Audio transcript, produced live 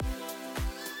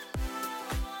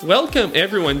Welcome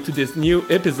everyone to this new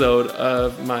episode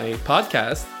of my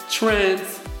podcast,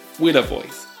 Trans with a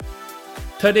Voice.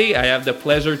 Today I have the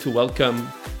pleasure to welcome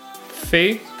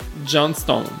Faye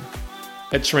Johnstone,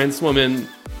 a trans woman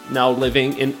now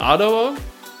living in Ottawa.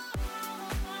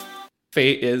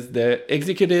 Faye is the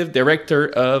executive director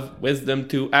of Wisdom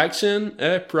to Action,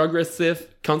 a progressive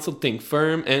consulting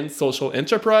firm and social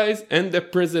enterprise, and the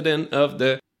president of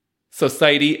the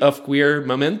Society of Queer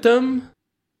Momentum,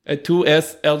 a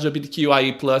 2S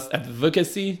LGBTQIA+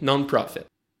 advocacy nonprofit.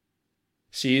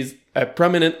 She's a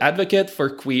prominent advocate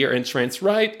for queer and trans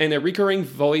rights and a recurring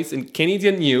voice in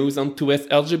Canadian news on 2S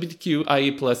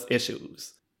LGBTQIA+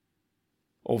 issues.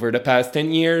 Over the past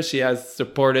 10 years, she has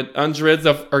supported hundreds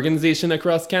of organizations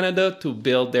across Canada to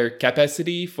build their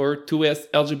capacity for 2S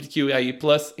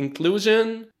LGBTQIA+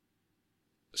 inclusion.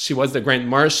 She was the Grand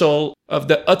Marshal of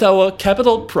the Ottawa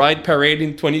Capital Pride Parade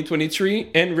in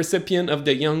 2023 and recipient of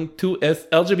the Young 2S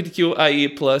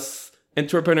LGBTQIA+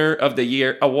 Entrepreneur of the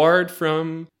Year Award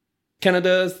from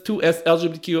Canada's 2S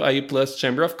LGBTQIA+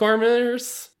 Chamber of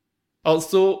Commerce.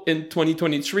 Also in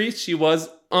 2023, she was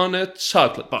on a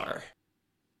chocolate bar.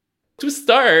 To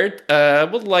start, I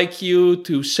would like you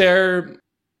to share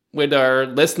with our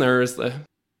listeners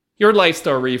your life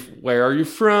story. Where are you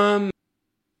from?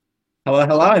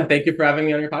 Hello, and thank you for having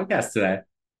me on your podcast today.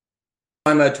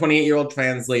 I'm a 28-year-old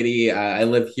trans lady. I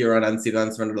live here on unceded,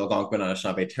 unsurrendered Algonquin on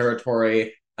Anishinaabe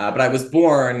territory, but I was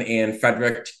born in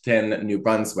Fredericton, New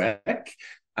Brunswick,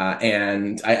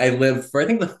 and I lived for, I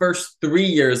think, the first 3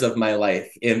 years of my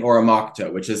life in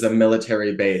Oromocto, which is a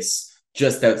military base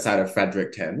just outside of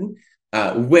Fredericton,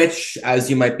 which, as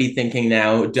you might be thinking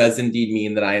now, does indeed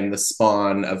mean that I am the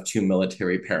spawn of two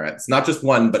military parents, not just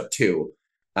one, but two.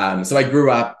 So I grew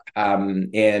up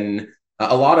in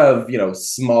a lot of,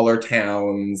 smaller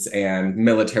towns and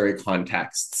military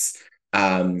contexts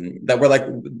that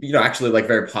were actually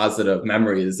very positive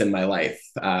memories in my life.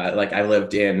 I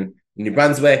lived in New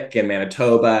Brunswick and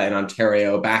Manitoba and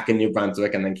Ontario, back in New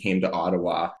Brunswick, and then came to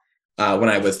Ottawa when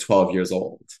I was 12 years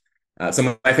old.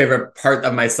 So my favorite part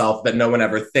of myself that no one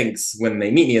ever thinks when they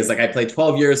meet me is I played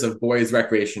 12 years of boys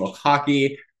recreational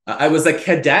hockey. I was a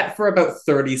cadet for about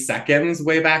 30 seconds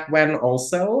way back when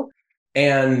also.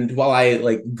 And while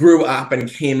I grew up and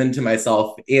came into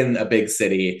myself in a big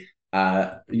city,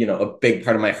 a big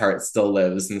part of my heart still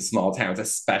lives in small towns,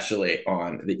 especially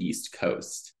on the East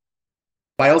Coast.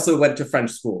 I also went to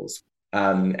French schools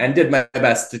and did my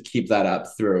best to keep that up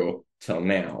through till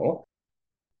now.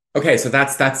 Okay, so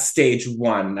that's stage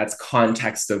one. That's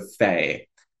context of Faye.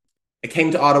 I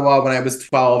came to Ottawa when I was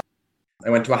 12. I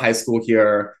went to a high school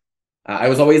here. I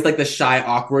was always the shy,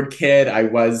 awkward kid. I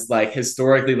was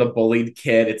historically the bullied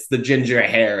kid. It's the ginger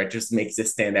hair. It just makes you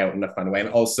stand out in a fun way. And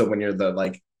also when you're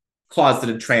the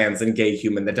closeted trans and gay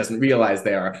human that doesn't realize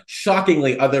they are,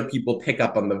 shockingly, other people pick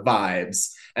up on the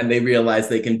vibes and they realize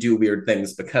they can do weird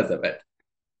things because of it.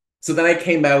 So then I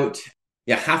came out,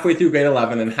 halfway through grade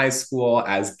 11 in high school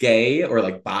as gay or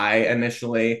bi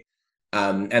initially.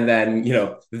 And then,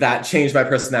 that changed my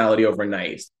personality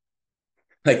overnight.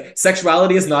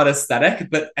 Sexuality is not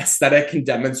aesthetic, but aesthetic can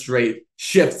demonstrate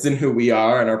shifts in who we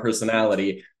are and our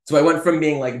personality. So I went from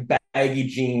being baggy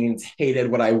jeans, hated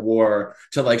what I wore,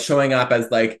 to showing up as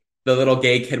the little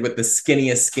gay kid with the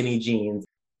skinniest skinny jeans.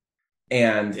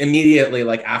 And immediately,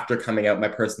 after coming out, my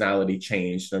personality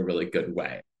changed in a really good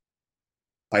way.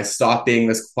 I stopped being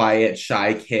this quiet,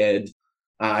 shy kid.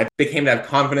 I became to have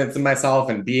confidence in myself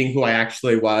and being who I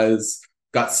actually was.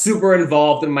 Got super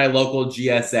involved in my local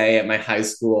GSA at my high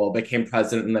school, became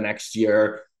president in the next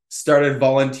year, started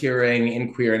volunteering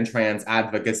in queer and trans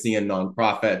advocacy and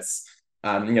nonprofits,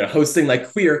 hosting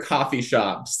queer coffee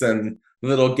shops and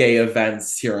little gay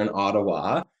events here in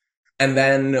Ottawa. And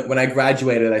then when I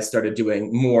graduated, I started doing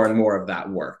more and more of that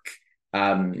work.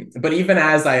 But even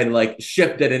as I had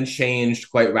shifted and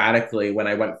changed quite radically, when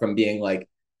I went from being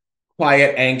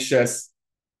quiet, anxious,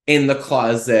 in the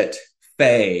closet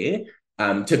Faye,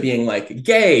 to being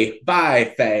gay,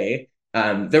 bye, Faye.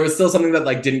 There was still something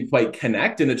that didn't quite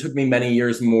connect, and it took me many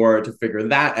years more to figure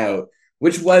that out.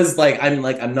 Which was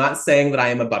I'm not saying that I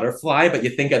am a butterfly, but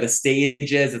you think of the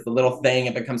stages, it's a little thing,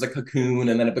 it becomes a cocoon,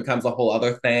 and then it becomes a whole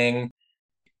other thing.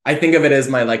 I think of it as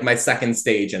my second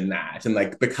stage in that,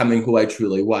 and becoming who I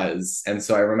truly was. And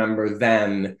so I remember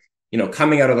then,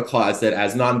 coming out of the closet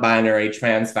as non-binary,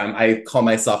 trans femme. I call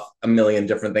myself a million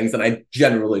different things, and I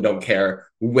generally don't care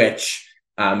which.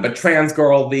 But trans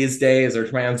girl these days or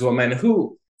trans woman,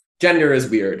 who gender is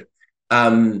weird.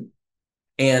 And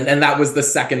that was the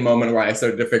second moment where I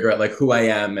started to figure out who I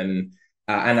am, and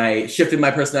I shifted my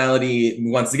personality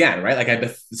once again, right?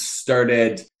 I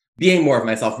started being more of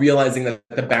myself, realizing that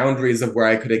the boundaries of where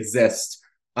I could exist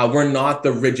were not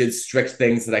the rigid, strict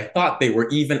things that I thought they were,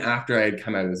 even after I had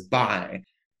come out as bi.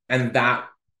 And that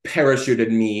parachuted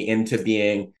me into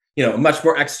being, much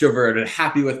more extroverted,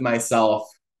 happy with myself,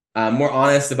 more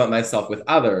honest about myself with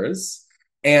others.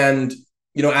 And,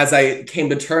 as I came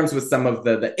to terms with some of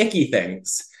the icky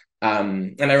things,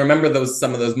 and I remember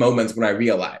some of those moments when I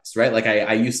realized, right? Like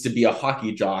I used to be a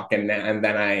hockey jock, and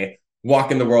then I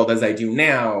walk in the world as I do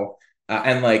now.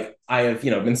 And like I have,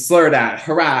 been slurred at,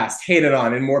 harassed, hated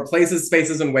on in more places,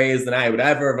 spaces, and ways than I would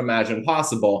ever have imagined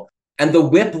possible. And the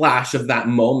whiplash of that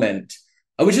moment,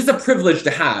 which is a privilege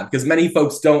to have, because many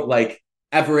folks don't like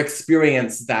ever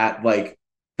experience that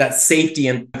safety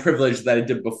and privilege that I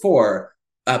did before.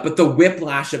 But the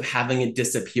whiplash of having it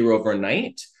disappear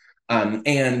overnight,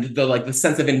 and the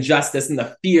sense of injustice and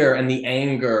the fear and the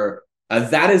anger,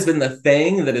 that has been the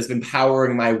thing that has been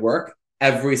powering my work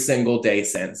every single day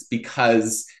since,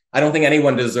 because I don't think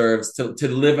anyone deserves to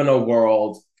live in a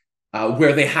world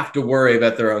where they have to worry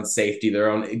about their own safety, their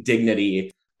own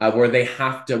dignity, where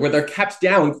they're kept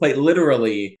down quite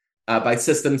literally by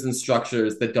systems and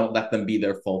structures that don't let them be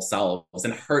their full selves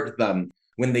and hurt them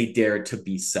when they dare to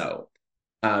be so.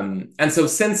 And so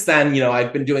since then,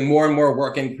 I've been doing more and more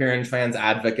work in queer and trans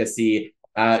advocacy,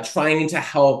 trying to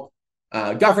help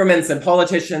governments and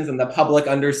politicians and the public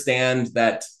understand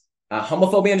that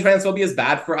homophobia and transphobia is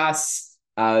bad for us,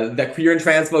 that queer and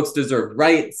trans folks deserve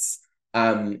rights.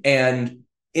 And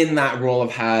in that role,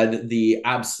 I've had the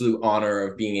absolute honor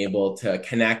of being able to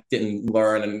connect and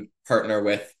learn and partner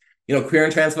with, queer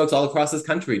and trans folks all across this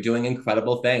country doing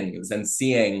incredible things, and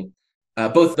seeing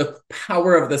both the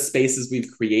power of the spaces we've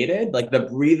created, like the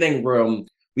breathing room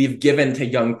we've given to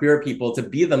young queer people to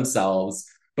be themselves,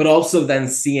 but also then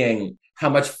seeing how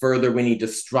much further we need to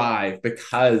strive,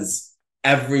 because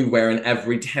everywhere in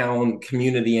every town,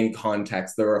 community, and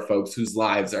context, there are folks whose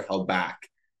lives are held back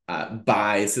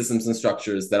by systems and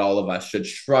structures that all of us should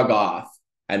shrug off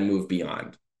and move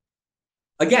beyond.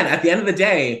 Again, at the end of the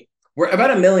day, we're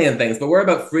about a million things, but we're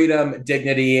about freedom,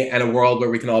 dignity, and a world where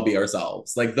we can all be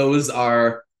ourselves. Like there's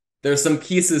some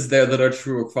pieces there that are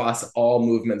true across all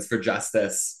movements for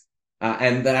justice,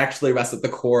 and that actually rest at the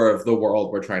core of the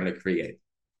world we're trying to create.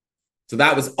 So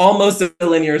that was almost a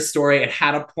linear story. It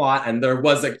had a plot, and there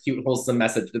was a cute, wholesome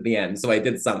message at the end. So I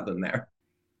did something there.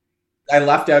 I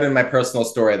left out in my personal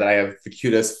story that I have the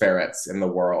cutest ferrets in the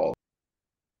world.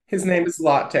 His name is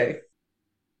Latte.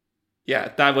 Yeah,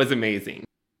 that was amazing.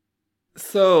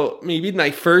 So maybe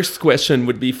my first question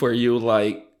would be for you,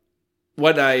 like,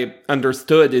 what I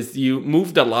understood is you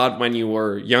moved a lot when you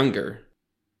were younger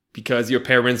because your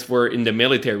parents were in the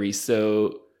military.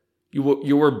 So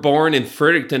you were born in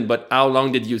Fredericton, but how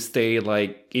long did you stay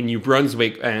like in New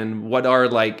Brunswick? And what are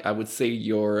like, I would say,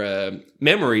 your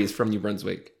memories from New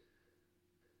Brunswick?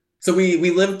 So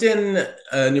we lived in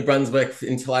New Brunswick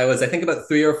until I was, I think, about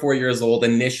 3 or 4 years old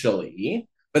initially.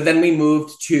 But then we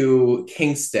moved to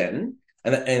Kingston,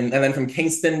 and then from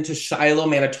Kingston to Shiloh,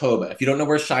 Manitoba. If you don't know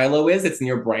where Shiloh is, it's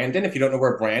near Brandon. If you don't know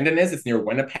where Brandon is, it's near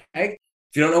Winnipeg. If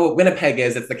you don't know what Winnipeg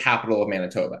is, it's the capital of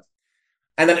Manitoba.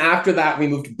 And then after that, we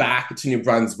moved back to New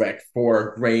Brunswick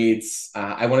for grades,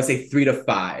 I want to say 3 to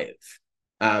 5.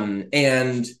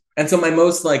 And so my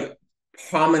most like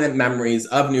prominent memories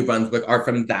of New Brunswick are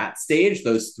from that stage,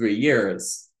 those 3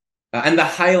 years. And the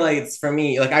highlights for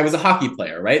me, like I was a hockey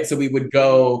player, right? So we would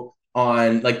go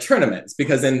on like tournaments,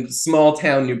 because in small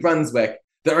town New Brunswick,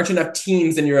 there aren't enough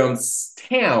teams in your own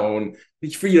town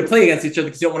for you to play against each other,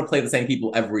 because you don't want to play the same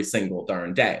people every single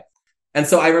darn day. And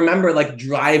so I remember like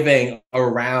driving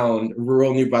around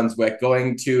rural New Brunswick,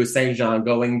 going to Saint Jean,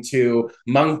 going to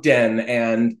Moncton,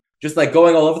 and just like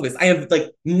going all over the place. I have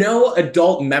like no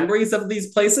adult memories of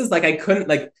these places. Like I couldn't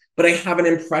like, but I have an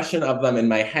impression of them in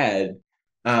my head.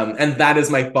 And that is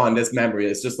my fondest memory.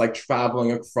 It's just like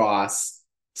traveling across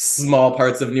small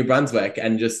parts of New Brunswick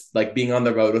and just like being on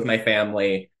the road with my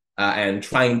family and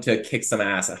trying to kick some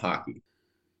ass at hockey.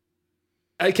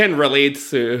 I can relate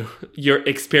to your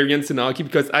experience in hockey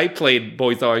because I played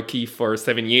boys hockey for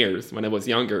 7 years when I was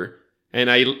younger. And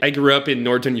I grew up in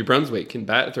northern New Brunswick in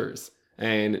Bathurst.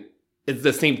 And it's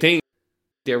the same thing.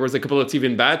 There was a couple of teams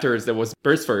in Bathurst. There was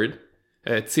Burstford,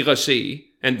 Tirocher.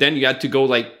 And then you had to go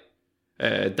like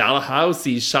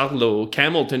Dalhousie, Charlotte,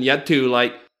 Campbellton. You had to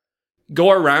like go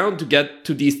around to get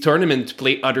to these tournaments to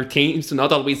play other teams, to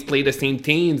not always play the same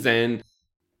teams. And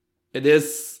it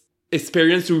is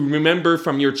experience to remember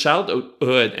from your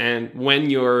childhood. And when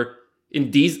you're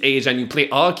in this age and you play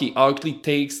hockey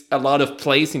takes a lot of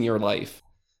place in your life.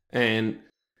 And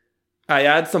I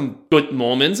had some good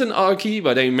moments in hockey,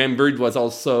 but I remember it was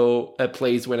also a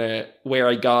place where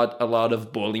I got a lot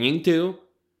of bullying too,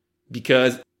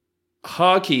 because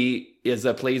hockey is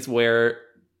a place where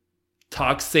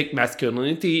toxic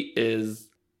masculinity is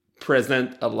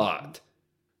present a lot.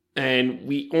 And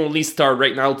we only start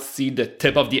right now to see the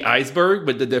tip of the iceberg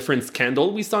with the different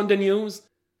scandal we saw in the news.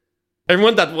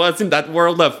 Everyone that was in that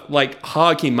world of like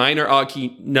hockey, minor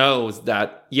hockey, knows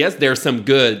that yes, there's some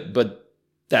good, but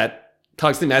that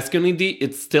toxic masculinity,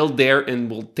 it's still there and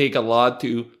will take a lot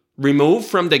to remove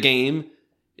from the game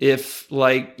if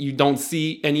like you don't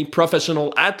see any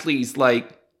professional athletes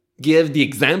like give the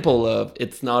example of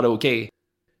it's not okay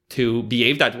to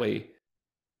behave that way.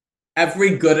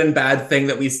 Every good and bad thing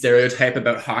that we stereotype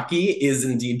about hockey is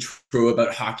indeed true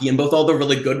about hockey in both all the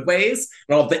really good ways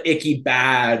and all the icky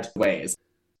bad ways.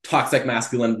 Toxic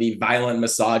masculinity, violent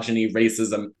misogyny,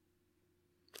 racism.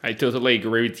 I totally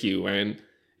agree with you. And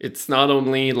it's not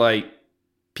only like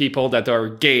people that are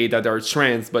gay, that are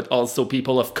trans, but also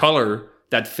people of color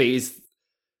that face,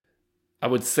 I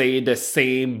would say, the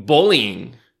same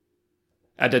bullying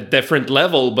at a different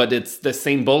level, but it's the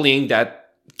same bullying that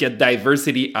get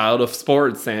diversity out of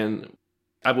sports. And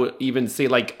I would even say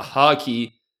like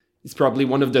hockey is probably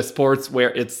one of the sports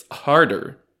where it's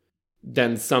harder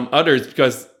than some others,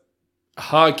 because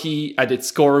hockey at its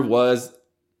core was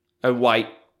a white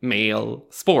male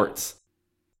sports.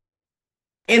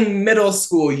 In middle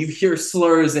school, you hear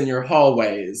slurs in your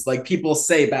hallways. Like people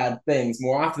say bad things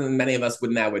more often than many of us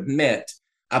would now admit.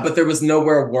 But there was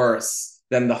nowhere worse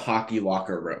than the hockey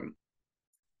locker room.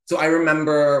 So I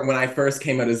remember when I first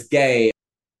came out as gay,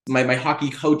 my hockey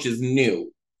coaches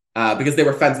knew because they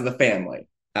were friends of the family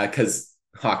because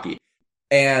hockey.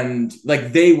 And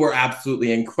like they were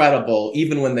absolutely incredible,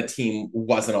 even when the team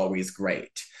wasn't always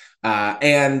great.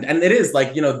 And it is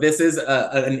like, you know, this is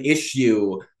an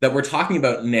issue that we're talking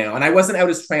about now. And I wasn't out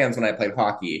as trans when I played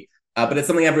hockey, but it's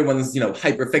something everyone's, you know,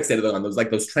 hyper fixated on,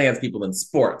 those trans people in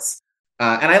sports.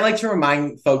 And I like to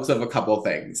remind folks of a couple of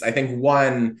things. I think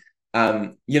one,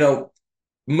 you know,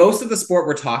 most of the sport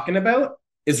we're talking about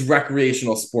is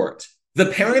recreational sport. The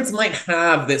parents might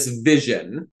have this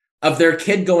vision of their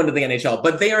kid going to the NHL,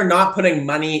 but they are not putting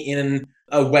money in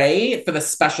a way for the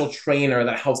special trainer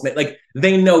that helps make, like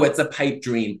they know it's a pipe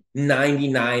dream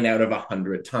 99 out of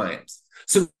 100 times.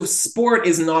 So sport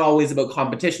is not always about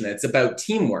competition. It's about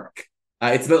teamwork.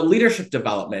 It's about leadership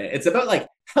development. It's about like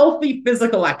healthy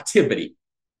physical activity.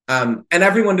 And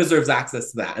everyone deserves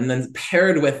access to that. And then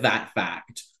paired with that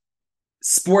fact,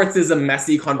 sports is a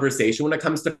messy conversation when it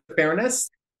comes to fairness.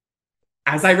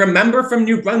 As I remember from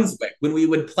New Brunswick, when we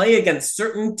would play against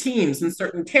certain teams in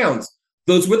certain towns,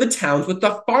 those were the towns with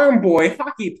the farm boy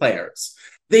hockey players.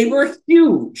 They were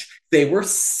huge. They were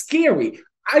scary.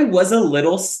 I was a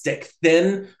little stick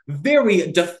thin,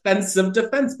 very defensive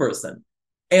defense person.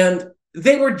 And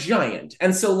they were giant.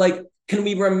 And so, like, can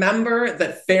we remember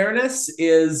that fairness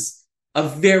is a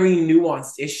very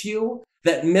nuanced issue?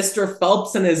 That Mr.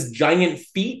 Phelps and his giant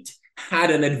feet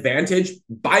had an advantage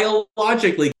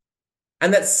biologically,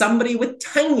 and that somebody with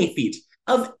tiny feet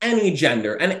of any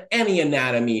gender and any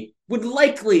anatomy would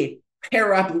likely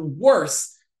pair up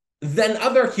worse than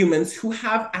other humans who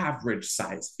have average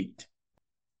size feet.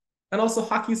 And also,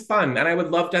 hockey's fun, and I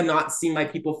would love to not see my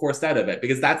people forced out of it,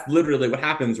 because that's literally what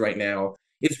happens right now.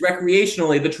 Is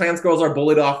recreationally, the trans girls are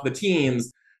bullied off the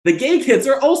teams. The gay kids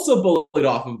are also bullied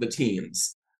off of the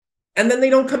teams. And then they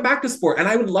don't come back to sport. And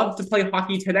I would love to play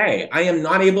hockey today. I am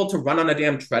not able to run on a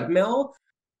damn treadmill.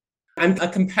 I'm a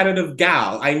competitive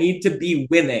gal. I need to be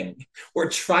winning or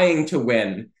trying to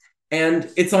win. And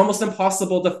it's almost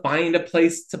impossible to find a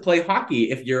place to play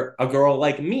hockey if you're a girl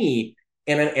like me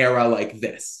in an era like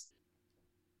this.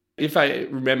 If I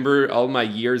remember all my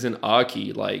years in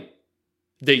hockey, like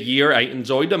the year I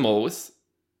enjoyed the most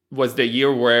was the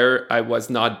year where I was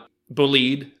not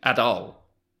bullied at all.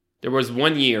 There was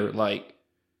one year, like,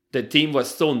 the team was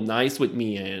so nice with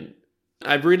me, and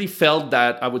I really felt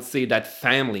that, I would say, that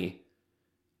family,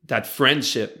 that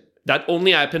friendship, that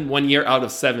only happened 1 year out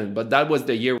of 7, but that was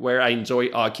the year where I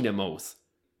enjoyed hockey the most.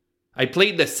 I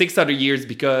played the 6 other years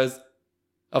because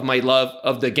of my love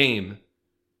of the game.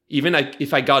 Even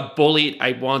if I got bullied,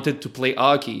 I wanted to play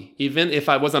hockey. Even if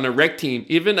I was on a rec team,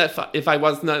 even if I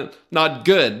was not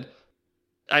good.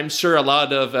 I'm sure a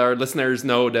lot of our listeners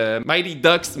know the Mighty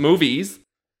Ducks movies.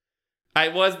 I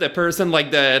was the person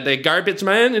like the garbage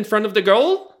man in front of the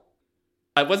goal.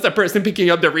 I was the person picking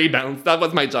up the rebounds. That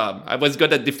was my job. I was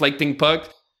good at deflecting puck,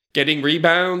 getting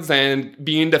rebounds, and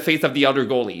being the face of the other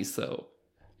goalies. So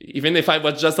even if I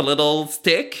was just a little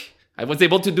stick, I was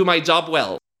able to do my job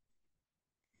well.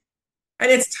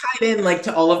 And it's tied in like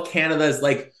to all of Canada's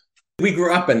like we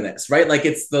grew up in this, right? Like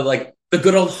it's the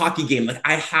good old hockey game. Like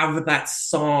I have that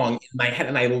song in my head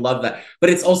and I love that.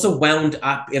 But it's also wound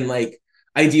up in like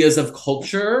ideas of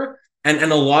culture. And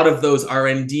a lot of those are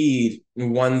indeed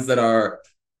ones that are,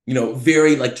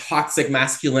 very like toxic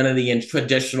masculinity and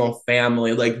traditional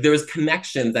family. Like there's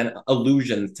connections and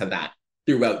allusions to that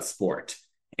throughout sport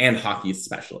and hockey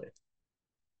especially.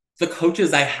 The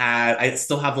coaches I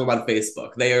still have them on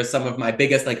Facebook. They are some of my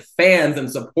biggest like fans and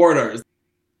supporters.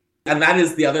 And that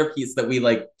is the other piece that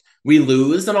we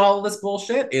lose in all of this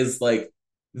bullshit is like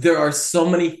there are so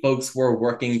many folks who are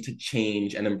working to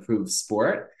change and improve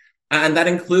sport. And that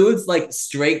includes like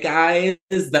straight guys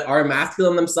that are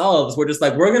masculine themselves. We're just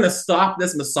like, we're going to stop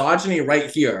this misogyny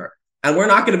right here. And we're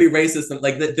not going to be racist. And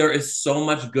like that, there is so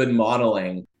much good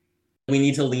modeling. We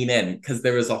need to lean in because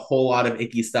there is a whole lot of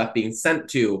icky stuff being sent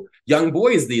to young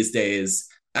boys these days.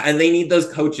 And they need those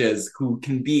coaches who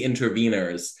can be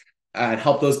interveners and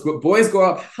help those boys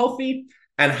grow up healthy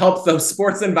and help those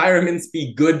sports environments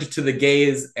be good to the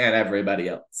gays and everybody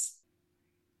else.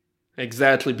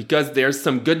 Exactly, because there's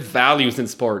some good values in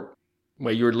sport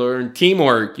where you learn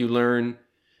teamwork, you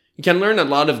can learn a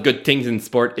lot of good things in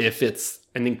sport if it's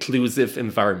an inclusive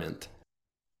environment.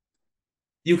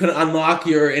 You can unlock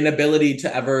your inability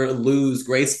to ever lose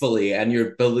gracefully and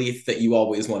your belief that you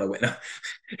always want to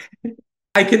win.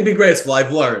 I can be graceful.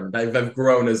 I've learned. I've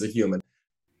grown as a human.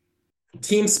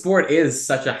 Team sport is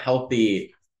such a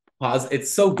healthy cause.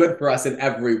 It's so good for us in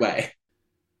every way.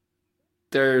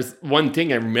 There's one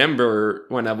thing I remember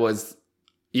when I was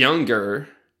younger.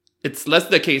 It's less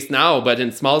the case now, but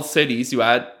in small cities, you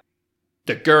had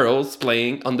the girls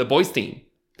playing on the boys' team.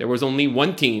 There was only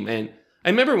one team. And I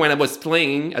remember when I was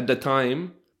playing at the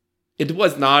time, it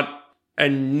was not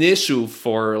an issue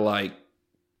for like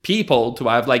people to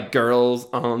have like girls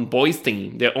on boys'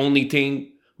 team. The only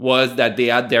thing was that they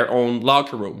had their own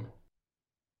locker room.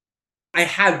 I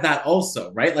had that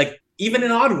also, right? Like even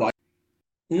in Ottawa,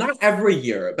 not every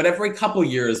year, but every couple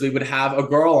years, we would have a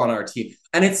girl on our team.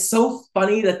 And it's so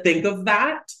funny to think of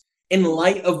that in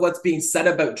light of what's being said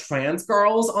about trans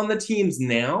girls on the teams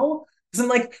now. Because I'm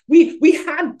like, we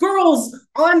had girls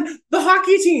on the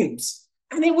hockey teams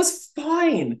and it was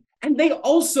fine. And they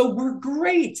also were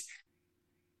great.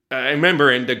 I remember,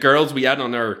 and the girls we had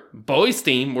on our boys'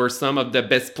 team were some of the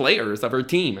best players of our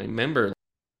team. I remember.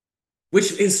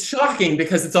 Which is shocking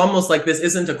because it's almost like this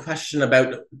isn't a question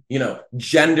about,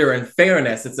 gender and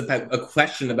fairness. It's about a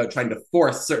question about trying to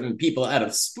force certain people out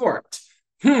of sport.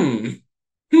 I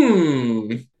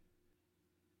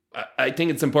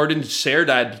think it's important to share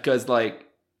that because, like,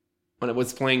 when I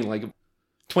was playing, like,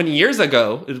 20 years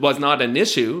ago, it was not an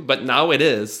issue, but now it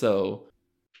is, so.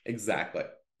 Exactly.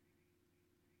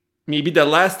 Maybe the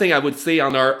last thing I would say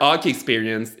on our hockey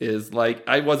experience is, like,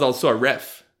 I was also a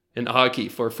ref in hockey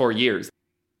for 4 years.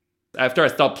 After I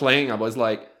stopped playing, I was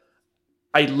like,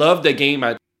 I loved the game.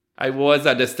 I was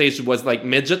at the stage it was like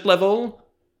midget level.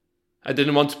 I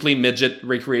didn't want to play midget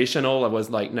recreational. I was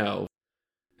like, no.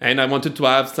 And I wanted to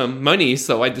have some money,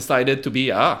 so I decided to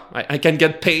be, I can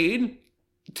get paid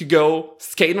to go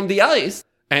skate on the ice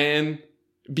and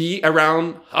be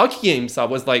around hockey games. I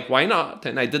was like, why not?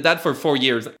 And I did that for 4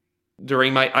 years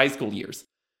during my high school years.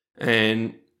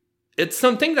 And it's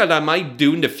something that I might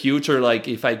do in the future. Like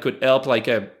if I could help like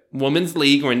a women's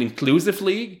league or an inclusive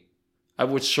league, I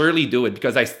would surely do it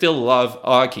because I still love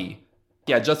hockey.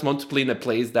 Yeah, I just want to play in a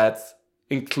place that's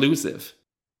inclusive.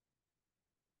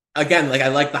 Again, like I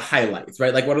like the highlights,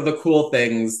 right? Like what are the cool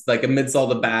things, like amidst all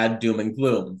the bad doom and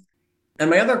gloom? And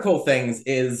my other cool things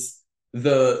is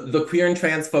the queer and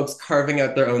trans folks carving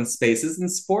out their own spaces in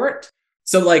sport.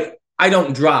 So like I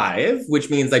don't drive, which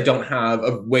means I don't have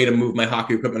a way to move my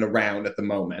hockey equipment around at the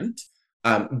moment.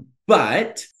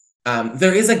 But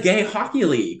there is a gay hockey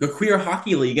league, a queer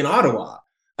hockey league in Ottawa.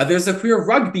 There's a queer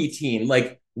rugby team.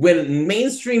 Like when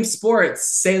mainstream sports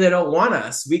say they don't want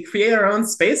us, we create our own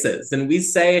spaces and we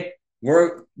say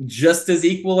we're just as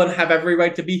equal and have every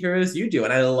right to be here as you do.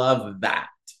 And I love that.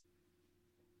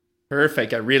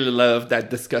 Perfect. I really love that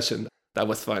discussion. That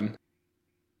was fun.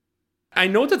 I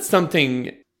noticed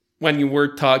something when you were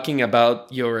talking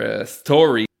about your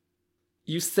story.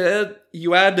 You said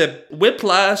you had a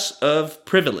whiplash of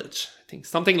privilege. I think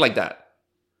something like that.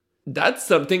 That's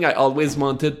something I always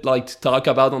wanted like to talk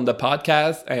about on the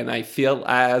podcast. And I feel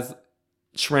as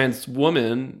trans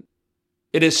woman,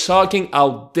 it is shocking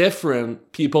how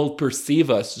different people perceive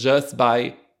us just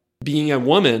by being a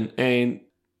woman. And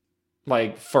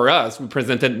like for us, we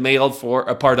presented male for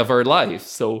a part of our life.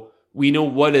 So we know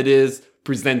what it is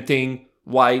presenting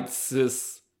white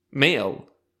cis male.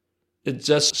 It's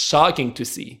just shocking to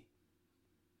see.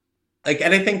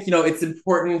 And I think, it's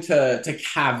important to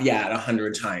caveat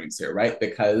 100 times here, right?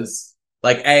 Because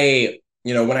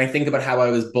when I think about how I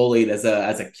was bullied as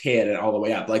a kid and all the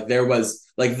way up, there was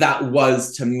that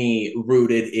was to me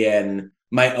rooted in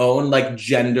my own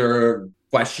gender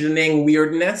questioning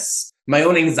weirdness, my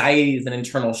own anxieties and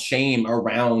internal shame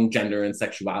around gender and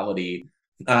sexuality,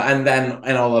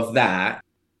 and all of that.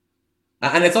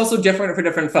 And it's also different for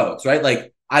different folks,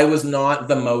 right? I was not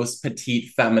the most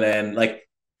petite feminine.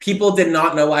 People did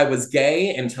not know I was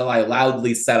gay until I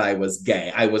loudly said I was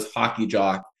gay. I was hockey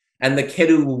jock. And the kid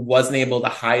who wasn't able to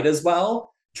hide as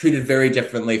well treated very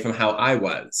differently from how I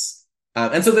was.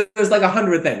 And so there's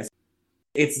 100 things.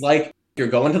 It's like you're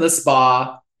going to the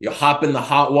spa, you hop in the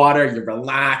hot water, you're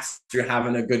relaxed, you're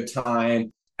having a good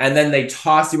time. And then they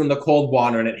toss you in the cold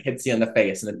water and it hits you in the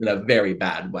face in a very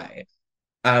bad way.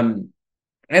 And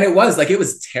it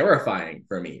was terrifying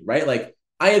for me, right?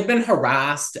 I had been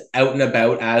harassed out and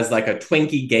about as a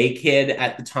twinkie gay kid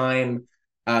at the time,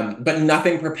 but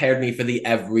nothing prepared me for the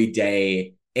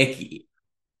everyday icky.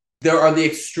 There are the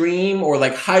extreme or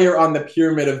higher on the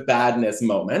pyramid of badness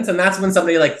moments, and that's when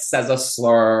somebody says a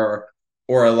slur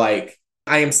or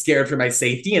I am scared for my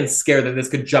safety and scared that this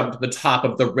could jump to the top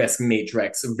of the risk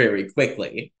matrix very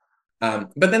quickly. But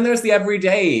then there's the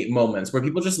everyday moments where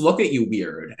people just look at you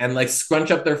weird and scrunch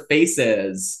up their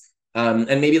faces,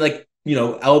 and maybe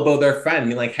elbow their friend and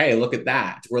be like, hey, look at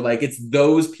that. Or it's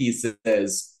those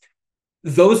pieces,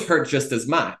 those hurt just as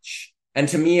much. And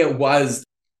to me, it was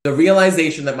the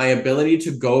realization that my ability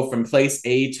to go from place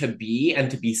A to B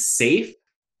and to be safe,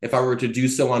 if I were to do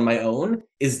so on my own,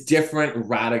 is different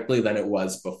radically than it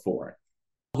was before.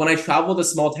 When I travel to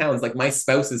small towns, my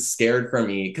spouse is scared for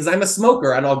me because I'm a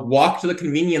smoker and I'll walk to the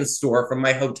convenience store from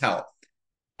my hotel.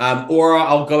 Or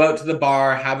I'll go out to the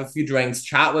bar, have a few drinks,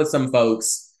 chat with some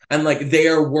folks, and they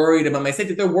are worried about my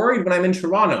safety. They're worried when I'm in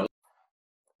Toronto.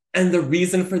 And the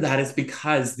reason for that is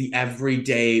because the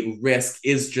everyday risk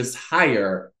is just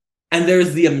higher. And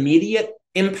there's the immediate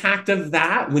impact of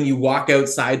that when you walk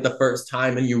outside the first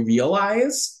time and you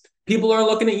realize people are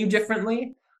looking at you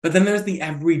differently. But then there's the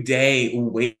everyday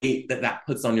weight that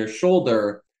puts on your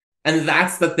shoulder. And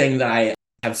that's the thing that I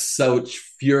have such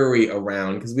fury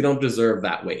around because we don't deserve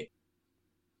that weight.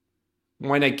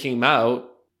 When I came out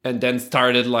and then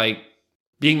started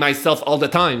being myself all the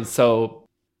time. So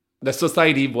the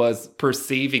society was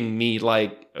perceiving me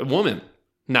like a woman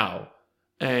now.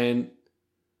 And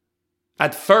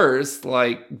at first,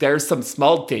 there's some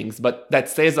small things, but that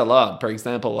says a lot. For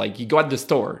example, you go at the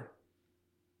store.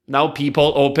 Now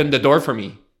people open the door for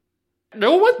me.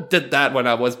 No one did that when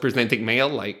I was presenting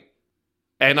mail.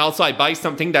 And also I buy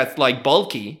something that's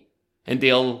bulky and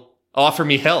they'll offer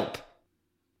me help.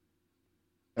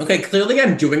 Okay, clearly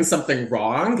I'm doing something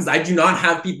wrong because I do not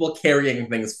have people carrying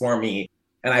things for me.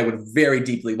 And I would very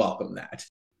deeply welcome that.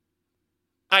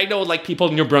 I know people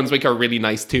in New Brunswick are really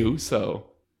nice too, so.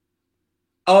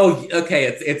 Oh, okay.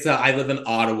 It's a I live in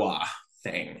Ottawa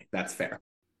thing. That's fair.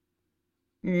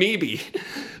 Maybe.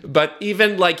 But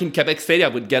even in Quebec City, I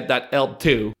would get that help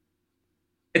too.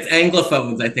 It's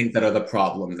Anglophones, I think, that are the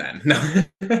problem then.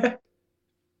 No.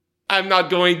 I'm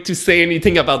not going to say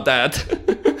anything about that.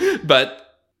 But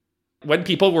when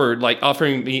people were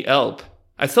offering me help,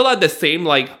 I still had the same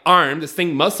arm, the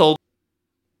same muscle.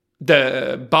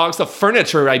 The box of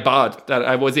furniture I bought that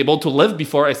I was able to lift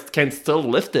before, I can still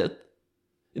lift it.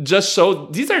 It just shows,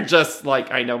 these are just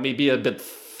I know maybe a bit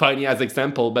funny as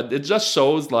example, but it just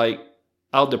shows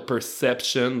how the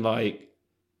perception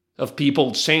of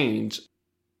people change.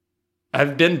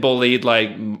 I've been bullied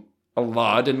a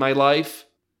lot in my life.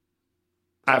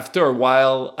 After a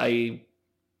while, I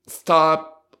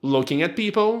stopped looking at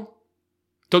people.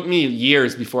 It took me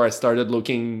years before I started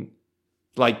looking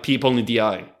people in the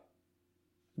eye.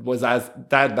 It was that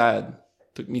bad.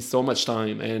 It took me so much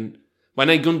time. And when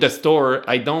I go to the store,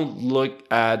 I don't look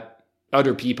at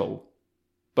other people.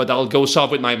 But I'll go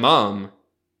shop with my mom,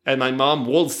 and my mom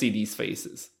will see these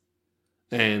faces.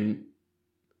 And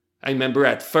I remember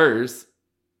at first,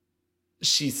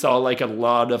 she saw a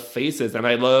lot of faces, and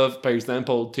I love, for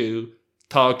example, to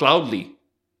talk loudly.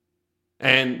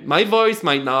 And my voice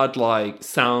might not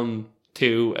sound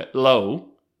too low,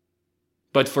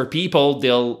 but for people,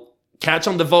 they'll catch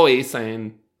on the voice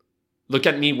and look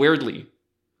at me weirdly.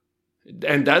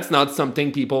 And that's not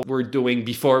something people were doing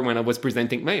before when I was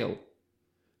presenting mail.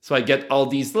 So I get all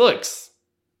these looks.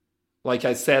 Like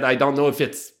I said, I don't know if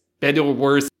it's better or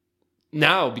worse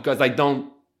now because I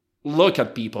don't look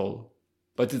at people.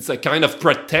 But it's a kind of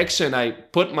protection I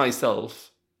put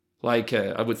myself,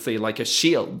 I would say, like a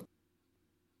shield.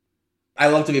 I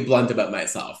love to be blunt about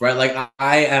myself, right? Like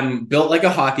I am built like a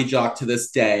hockey jock to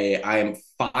this day. I am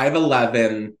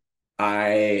 5'11".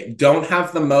 I don't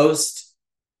have the most,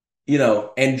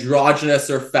 androgynous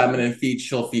or feminine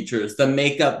facial features. The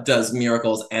makeup does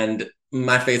miracles, and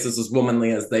my face is as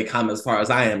womanly as they come as far as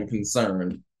I am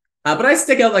concerned. But I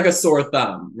stick out like a sore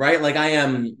thumb, right? Like I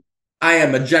am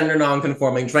a gender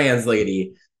non-conforming trans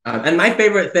lady. And my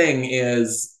favorite thing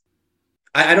is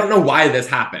I don't know why this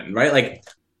happened, right? Like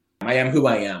I am who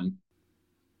I am.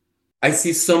 I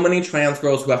see so many trans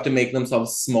girls who have to make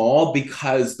themselves small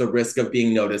because the risk of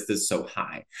being noticed is so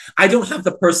high. I don't have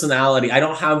the personality. I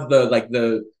don't have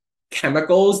the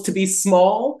chemicals to be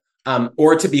small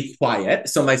or to be quiet.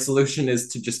 So my solution is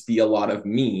to just be a lot of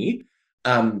me.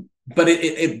 But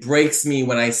it breaks me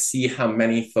when I see how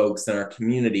many folks in our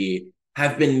community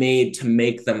have been made to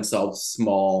make themselves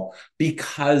small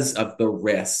because of the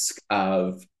risk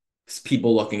of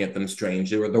people looking at them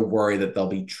strangely or the worry that they'll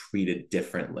be treated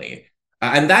differently.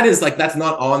 And that is like, that's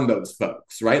not on those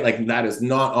folks, right? Like, that is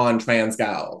not on trans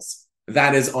gals.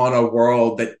 That is on a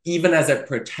world that, even as it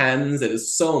pretends it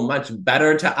is so much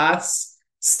better to us,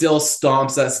 still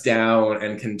stomps us down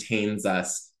and contains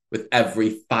us with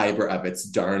every fiber of its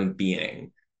darn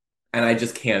being. And I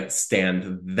just can't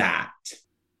stand that.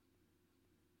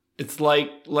 It's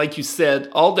like you said,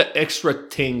 all the extra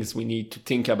things we need to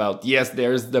think about. Yes,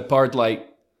 there's the part like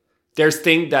there's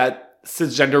things that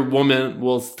cisgender women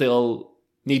will still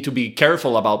need to be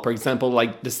careful about. For example,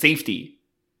 like the safety.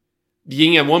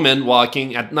 Being a woman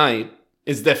walking at night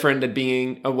is different than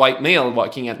being a white male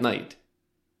walking at night.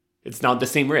 It's not the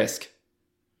same risk.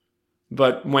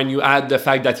 But when you add the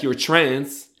fact that you're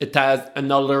trans, it has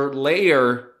another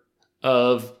layer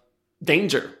of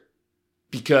danger.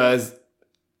 Because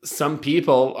some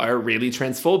people are really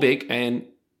transphobic and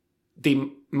they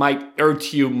might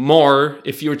hurt you more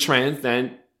if you're trans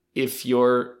than if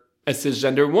you're a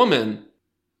cisgender woman.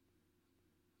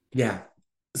 Yeah.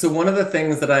 So one of the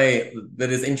things that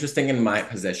is interesting in my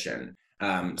position,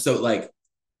 so like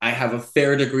I have a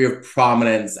fair degree of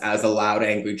prominence as a loud,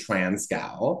 angry trans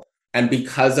gal. And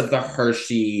because of the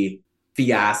Hershey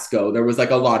fiasco, there was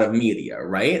like a lot of media,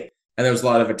 right? And there was a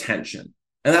lot of attention.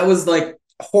 And that was like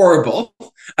horrible,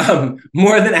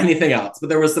 more than anything else. But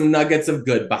there was some nuggets of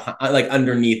good behind, like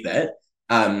underneath it.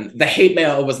 The hate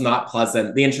mail was not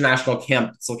pleasant. The international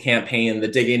cancel campaign, the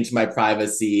dig into my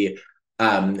privacy,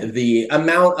 the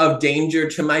amount of danger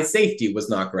to my safety was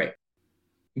not great.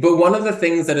 But one of the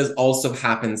things that has also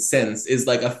happened since is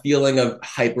like a feeling of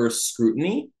hyper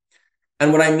scrutiny.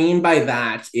 And what I mean by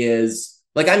that is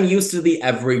like I'm used to the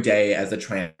everyday as a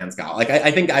trans gal. Like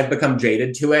I think I've become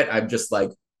jaded to it. I'm just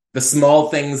like the small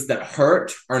things that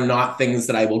hurt are not things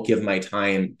that I will give my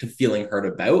time to feeling hurt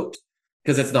about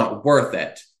because it's not worth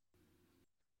it.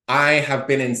 I have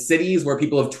been in cities where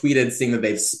people have tweeted saying that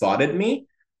they've spotted me.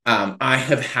 I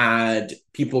have had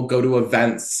people go to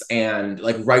events and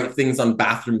like write things on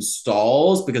bathroom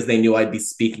stalls because they knew I'd be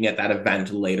speaking at that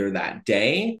event later that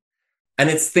day. And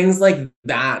it's things like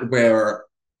that where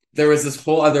there is this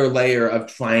whole other layer of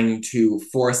trying to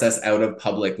force us out of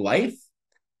public life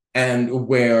and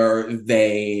where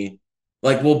they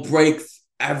like will break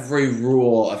every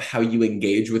rule of how you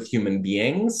engage with human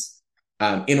beings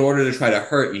in order to try to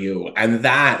hurt you. And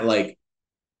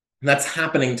that's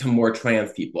happening to more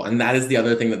trans people. And that is the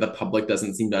other thing that the public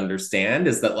doesn't seem to understand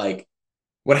is that like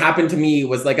what happened to me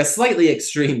was like a slightly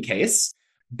extreme case,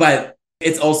 but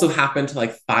it's also happened to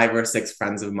like 5 or 6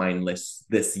 friends of mine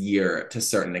this year to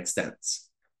certain extents,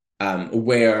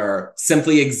 where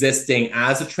simply existing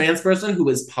as a trans person who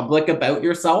is public about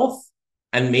yourself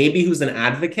and maybe who's an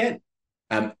advocate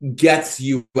gets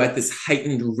you at this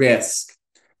heightened risk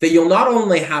that you'll not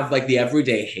only have like the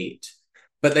everyday hate,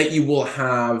 but that you will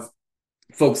have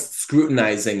folks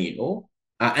scrutinizing you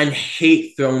and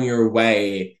hate thrown your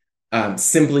way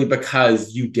simply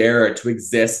because you dare to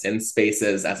exist in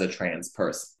spaces as a trans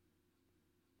person.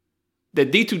 The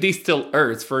day-to-day still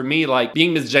hurts. For me, like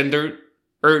being misgendered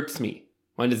hurts me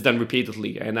when it's done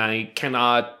repeatedly and I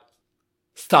cannot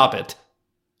stop it.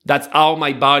 That's how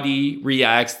my body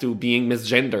reacts to being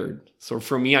misgendered. So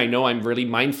for me, I know I'm really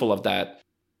mindful of that.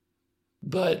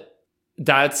 But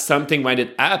that's something when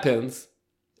it happens,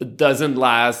 it doesn't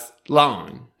last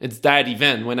long. It's that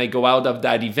event. When I go out of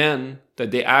that event, the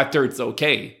day after, it's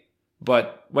okay.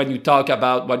 But when you talk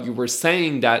about what you were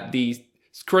saying, that they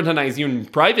scrutinize you in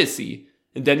privacy,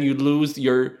 and then you lose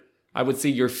your, I would say,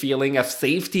 your feeling of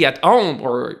safety at home,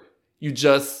 or you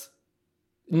just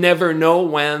never know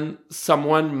when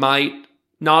someone might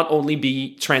not only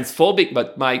be transphobic,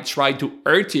 but might try to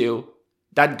hurt you.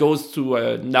 That goes to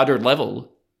another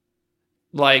level.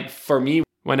 Like for me,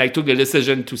 when I took the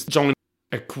decision to join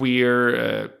a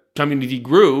queer community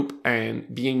group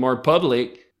and being more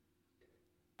public,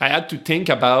 I had to think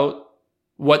about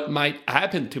what might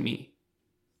happen to me.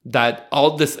 That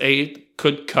all this hate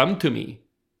could come to me.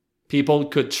 People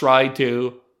could try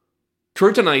to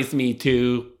scrutinize me,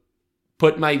 to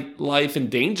put my life in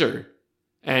danger.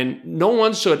 And no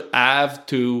one should have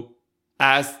to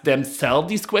ask themselves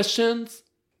these questions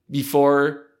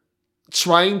before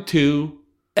trying to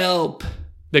help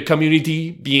the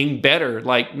community being better.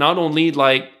 Like, not only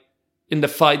like in the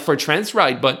fight for trans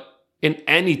rights, but in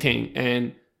anything.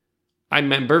 And I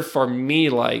remember for me,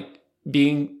 like,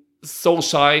 being so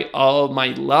shy all my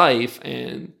life,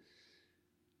 and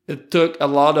it took a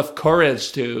lot of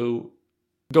courage to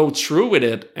go through with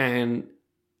it. And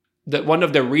that one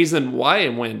of the reasons why I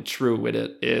went through with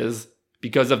it is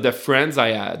because of the friends I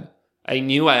had. I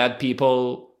knew I had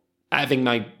people having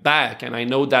my back, and I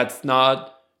know that's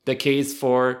not the case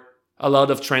for a lot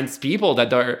of trans people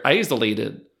that are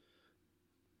isolated.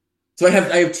 So I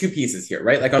have two pieces here,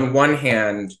 right? Like, on one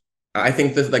hand, I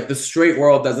think that, like, the straight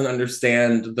world doesn't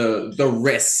understand the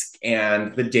risk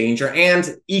and the danger,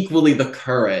 and equally the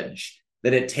courage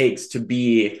that it takes to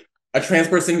be a trans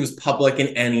person who's public in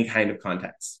any kind of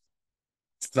context.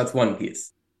 So that's one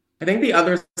piece. I think the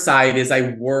other side is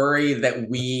I worry that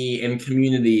we in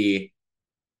community,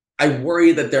 I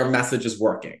worry that their message is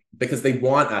working because they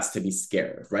want us to be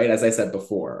scared, right? As I said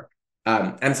before.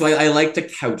 And so I like to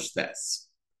couch this.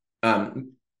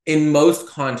 In most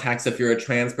contexts, if you're a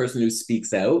trans person who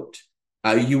speaks out,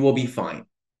 you will be fine.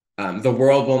 The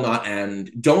world will not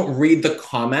end. Don't read the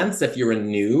comments if you're in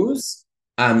news,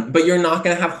 but you're not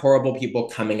going to have horrible people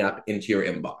coming up into your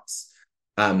inbox.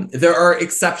 There are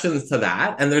exceptions to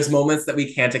that, and there's moments that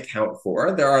we can't account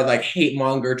for. There are like hate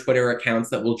monger Twitter accounts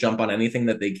that will jump on anything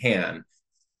that they can.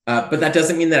 But that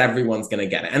doesn't mean that everyone's going to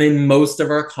get it. And in most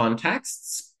of our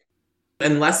contexts,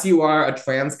 unless you are a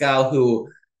trans gal who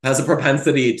has a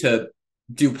propensity to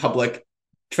do public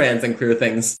trans and queer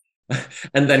things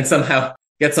and then somehow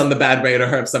gets on the bad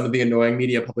radar of some of the annoying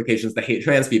media publications that hate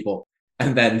trans people,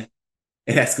 and then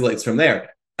it escalates from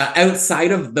there.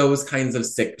 Outside of those kinds of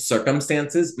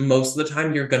circumstances, most of the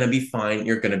time you're going to be fine.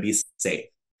 You're going to be safe.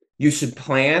 You should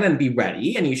plan and be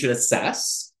ready, and you should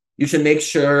assess. You should make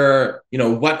sure,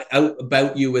 what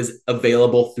about you is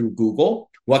available through Google.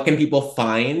 What can people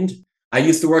find? I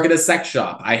used to work at a sex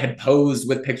shop. I had posed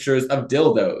with pictures of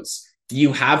dildos. Do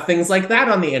you have things like that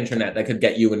on the internet that could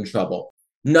get you in trouble?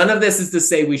 None of this is to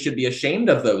say we should be ashamed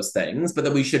of those things, but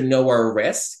that we should know our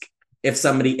risk if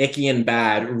somebody icky and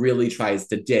bad really tries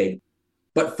to dig.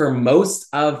 But for most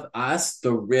of us,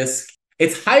 the risk,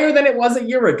 it's higher than it was a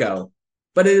year ago,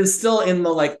 but it is still in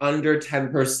the under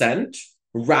 10%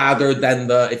 rather than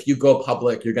if you go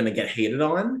public, you're going to get hated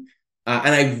on.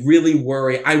 And I really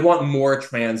worry. I want more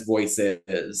trans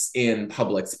voices in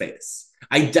public space.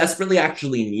 I desperately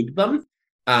actually need them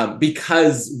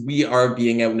because we are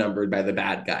being outnumbered by the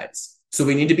bad guys. So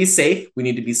we need to be safe. We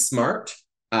need to be smart.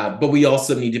 But we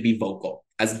also need to be vocal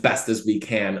as best as we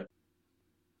can.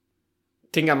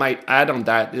 Thing I might add on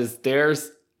that is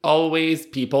there's always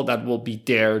people that will be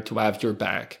there to have your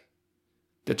back.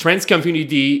 The trans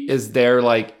community is there,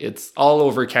 it's all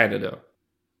over Canada.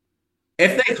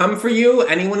 If they come for you,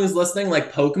 anyone who's listening,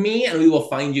 poke me and we will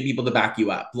find you people to back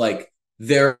you up.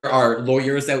 There are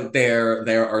lawyers out there.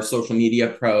 There are social media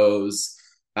pros.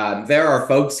 There are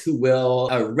folks who will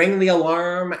ring the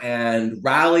alarm and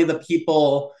rally the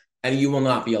people, and you will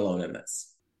not be alone in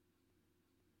this.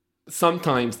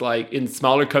 Sometimes, in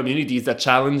smaller communities, the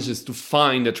challenge is to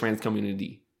find a trans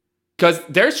community. Because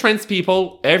there's trans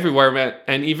people everywhere,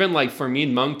 and even for me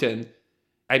in Moncton,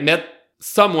 I met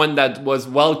someone that was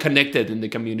well connected in the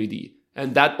community,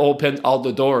 and that opened all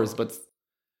the doors. But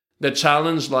the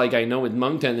challenge, I know in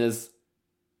Moncton, is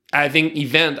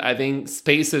having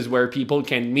spaces where people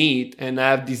can meet and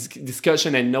have this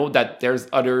discussion and know that there's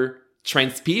other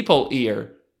trans people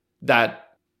here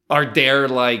that are there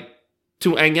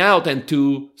to hang out and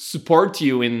to support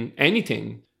you in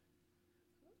anything.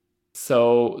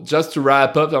 So just to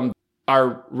wrap up on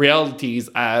our realities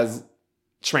as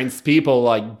trans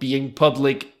people, being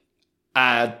public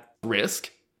at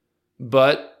risk,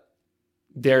 but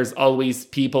there's always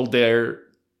people there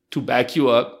to back you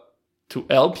up, to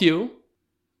help you.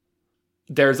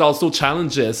 There's also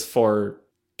challenges for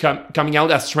coming out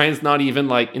as trans, not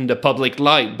even in the public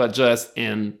light, but just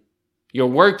in your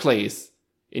workplace,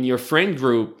 in your friend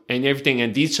group and everything.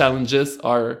 And these challenges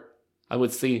are, I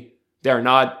would say, they're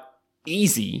not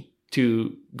easy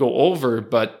to go over,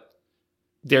 but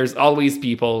there's always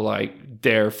people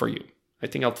there for you. I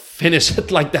think I'll finish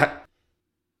it like that.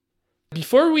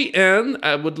 Before we end,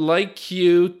 I would like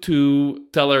you to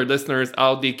tell our listeners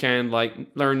how they can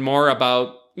learn more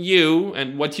about you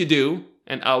and what you do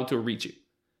and how to reach you.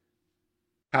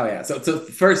 Oh yeah. So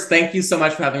first, thank you so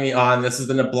much for having me on. This has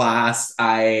been a blast.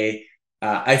 I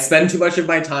spend too much of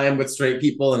my time with straight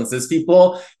people and cis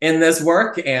people in this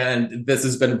work, and this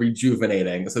has been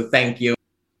rejuvenating. So thank you.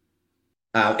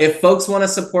 If folks want to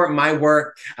support my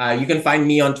work, you can find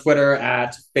me on Twitter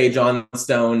at Faye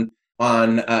Johnstone,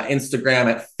 on Instagram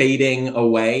at Fading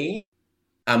Away.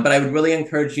 But I would really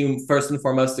encourage you, first and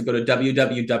foremost, to go to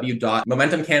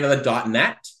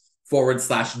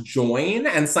www.momentumcanada.net/join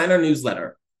and sign our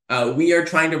newsletter. We are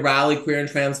trying to rally queer and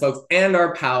trans folks and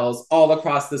our pals all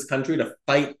across this country to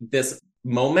fight this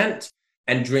moment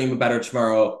and dream a better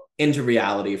tomorrow into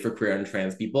reality for queer and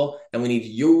trans people. And we need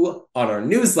you on our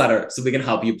newsletter so we can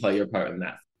help you play your part in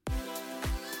that.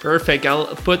 Perfect.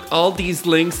 I'll put all these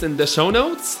links in the show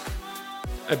notes.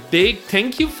 A big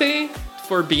thank you, Faye,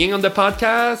 for being on the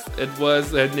podcast. It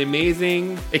was an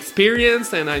amazing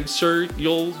experience, and I'm sure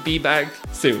you'll be back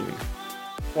soon.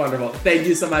 Wonderful. Thank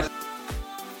you so much.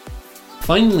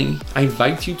 Finally, I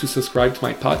invite you to subscribe to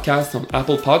my podcast on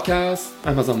Apple Podcasts,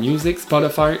 Amazon Music,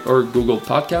 Spotify, or Google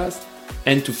Podcasts,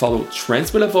 and to follow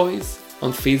Trans with a Voice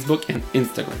on Facebook and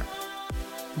Instagram.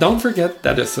 Don't forget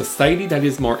that a society that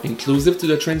is more inclusive to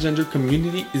the transgender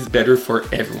community is better for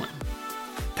everyone.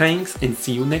 Thanks, and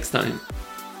see you next time.